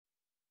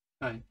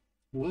Hi,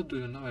 what do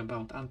you know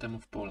about Anthem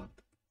of Poland?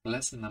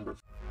 Lesson number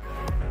 4.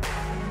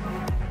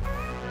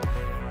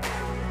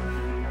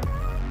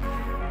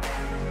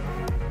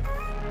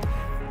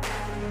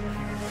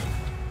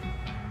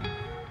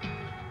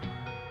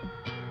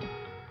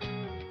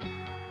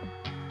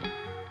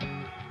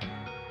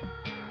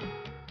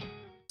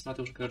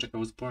 I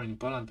was born in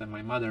Poland and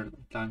my mother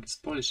tongue is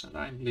Polish and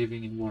I'm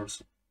living in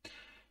Warsaw.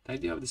 The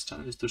idea of this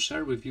channel is to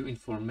share with you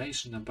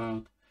information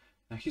about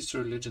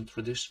history, religion,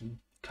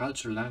 tradition,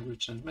 culture,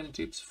 language, and many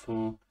tips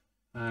for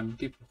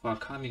people who are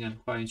coming and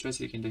who are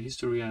interested in the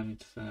history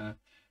and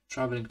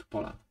traveling to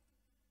Poland.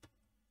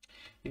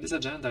 In this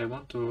agenda, I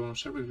want to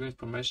share with you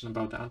information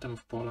about the Anthem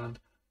of Poland,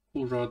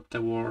 who wrote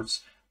the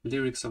words,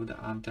 lyrics of the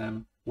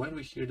anthem, when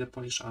we hear the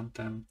Polish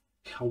anthem,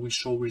 how we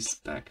show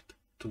respect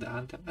to the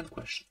anthem, and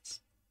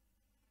questions.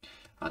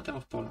 Anthem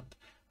of Poland.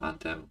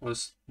 Anthem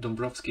was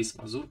Dąbrowski's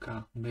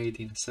mazurka, made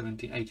in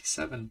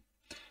 1787,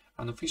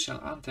 an official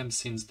anthem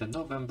since the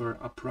November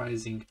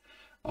uprising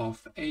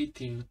of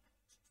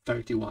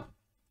 1831.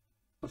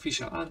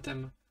 Official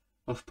anthem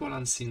of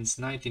Poland since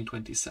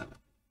 1927.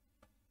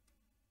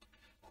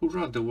 Who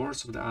wrote the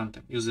words of the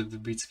anthem? Józef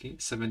Wybicki,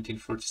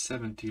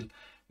 1747 till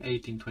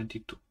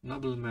 1822.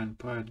 Nobleman,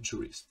 poet,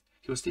 jurist.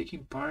 He was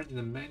taking part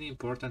in many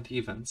important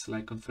events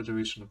like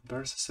Confederation of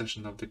Birth,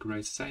 session of the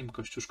Great Sejm,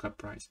 Kościuszko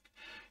uprising.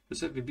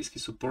 Józef Wybicki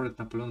supported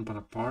Napoleon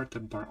Bonaparte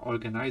by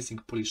organizing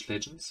Polish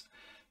legions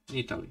in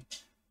Italy.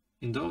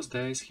 In those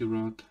days he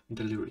wrote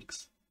the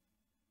lyrics.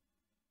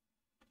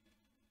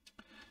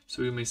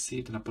 So you may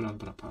see the Napoleon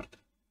Bonaparte.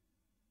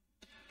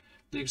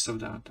 Lyrics of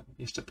the anthem.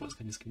 Jeszcze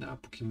Polska nie zginęła,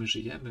 póki my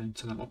żyjemy,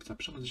 co nam obca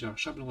przemoc wzięła,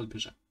 szablą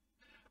odbierzemy.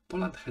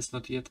 Poland has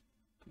not yet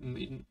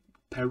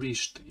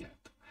perished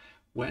yet.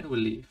 When we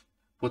live,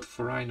 what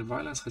foreign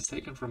violence has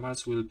taken from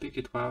us, we will pick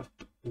it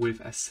up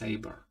with a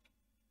saber.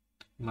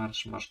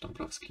 Marsz, marsz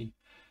Dąbrowski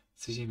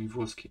z ziemi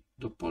włoskiej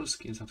do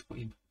Polski za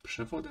twoim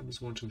przewodem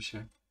złączym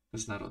się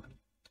z narodem.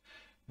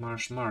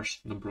 Marsz,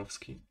 marsz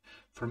Dąbrowski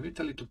from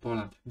Italy to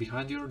Poland,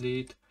 behind your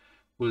lead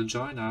will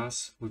join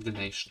us with the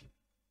nation.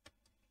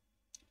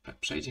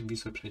 Przejdziem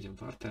Wisłę, przejdziem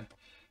Wartę,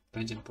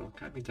 będziemy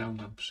Polakami, dał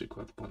nam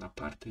przykład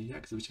Bonaparte,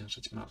 jak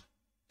zwyciężać mamy.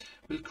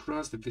 We'll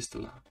cross the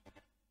Vistula,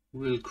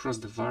 we'll cross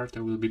the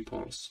Wartę, we'll be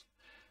Poles.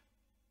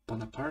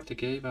 Bonaparte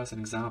gave us an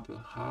example,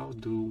 how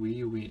do we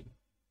win?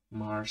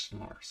 Marsz,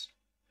 marsz.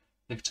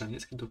 Jak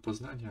Czarniecki do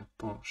Poznania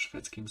po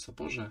szwedzkim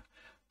soborze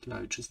dla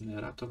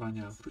ojczyzny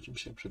ratowania wrócił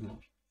się przed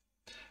morze.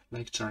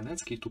 Like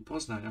Czarnecki to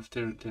Poznań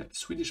after the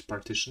Swedish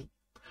partition,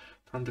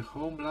 from the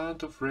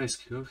homeland of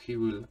rescue he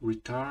will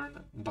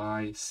return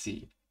by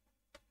sea.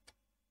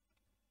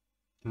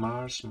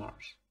 Marsz,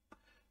 marsz.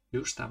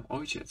 Już tam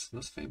ojciec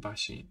do swej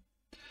basi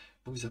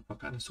mówi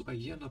zapłakany,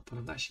 słuchaj, jeno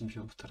po nasi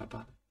biją w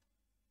tarabany.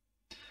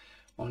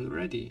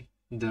 Already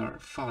their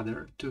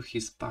father took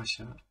his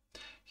Basia.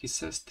 He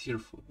says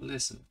tearful,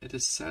 listen, it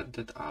is said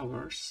that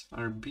ours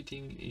are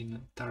beating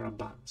in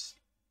tarabans.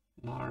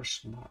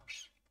 Marsz,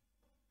 marsz.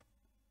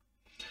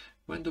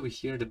 When do we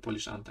hear the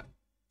Polish anthem?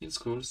 In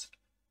schools,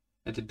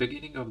 at the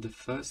beginning of the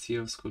first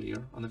year of school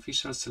year, on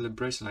official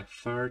celebration like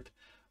 3rd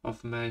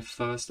of May,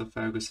 1st of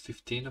August,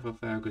 15th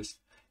of August,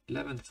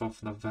 11th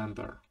of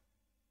November.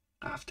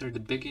 After the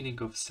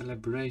beginning of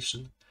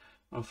celebration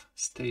of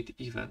state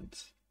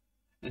events,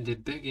 at the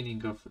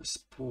beginning of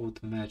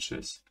sport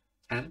matches,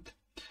 and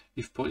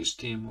if Polish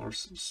team or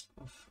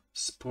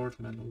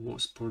sportman or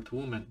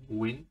sportwoman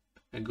win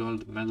a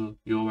gold medal,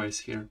 you always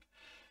hear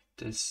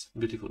this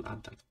beautiful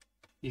anthem.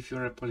 If you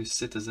are a Polish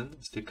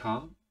citizen, stay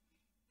calm,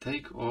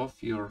 take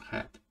off your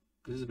hat.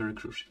 This is very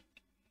crucial.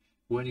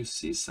 When you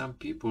see some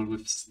people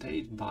with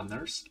state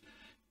banners,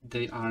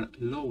 they are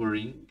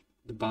lowering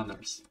the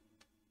banners.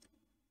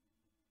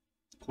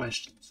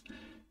 Questions.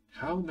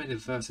 How many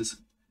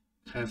verses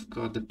have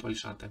got the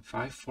Polish anthem?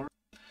 5, 4?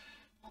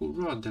 Who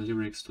wrote the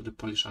lyrics to the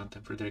Polish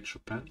anthem? Fryderyk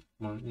Chopin,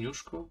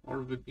 Moniuszko,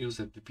 or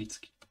Józef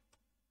Wybicki?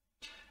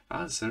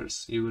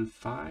 Answers you will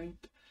find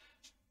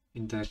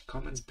in the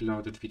comments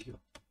below that video.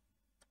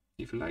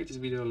 If you like this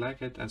video,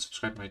 like it and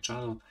subscribe my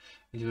channel.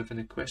 And if you have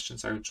any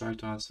questions, I will try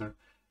to answer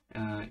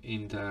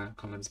in the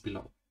comments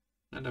below.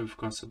 And of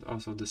course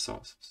also the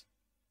sources.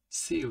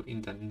 See you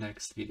in the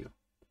next video.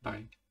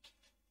 Bye.